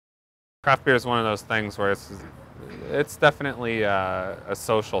Craft beer is one of those things where it's definitely a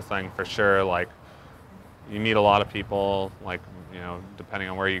social thing for sure. Like you meet a lot of people. Like depending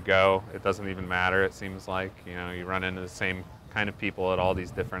on where you go, it doesn't even matter. It seems like you run into the same kind of people at all these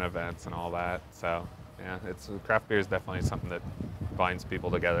different events and all that. So yeah, craft beer is definitely something that binds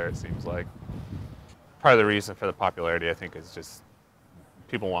people together. It seems like part of the reason for the popularity, I think, is just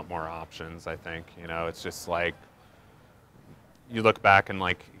people want more options. I think it's just like you look back and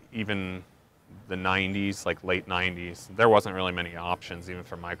like even the 90s, like late 90s, there wasn't really many options even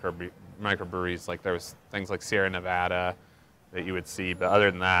for microbreweries. Like there was things like Sierra Nevada that you would see, but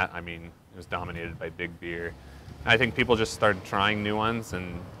other than that, I mean, it was dominated by big beer. And I think people just started trying new ones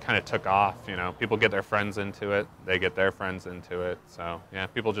and kind of took off. People get their friends into it, they get their friends into it. So yeah,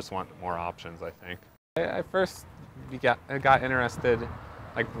 people just want more options, I think. I first got interested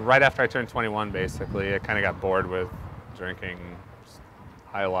like right after I turned 21, basically. I kind of got bored with drinking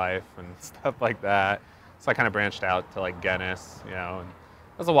High Life and stuff like that. So I kind of branched out to like Guinness, and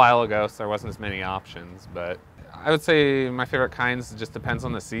it was a while ago, so there wasn't as many options. But I would say my favorite kinds just depends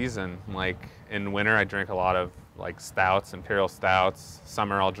on the season. Like in winter, I drink a lot of like stouts, imperial stouts.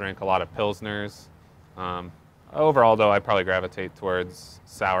 Summer, I'll drink a lot of pilsners. Overall, though, I probably gravitate towards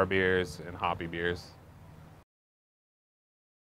sour beers and hoppy beers.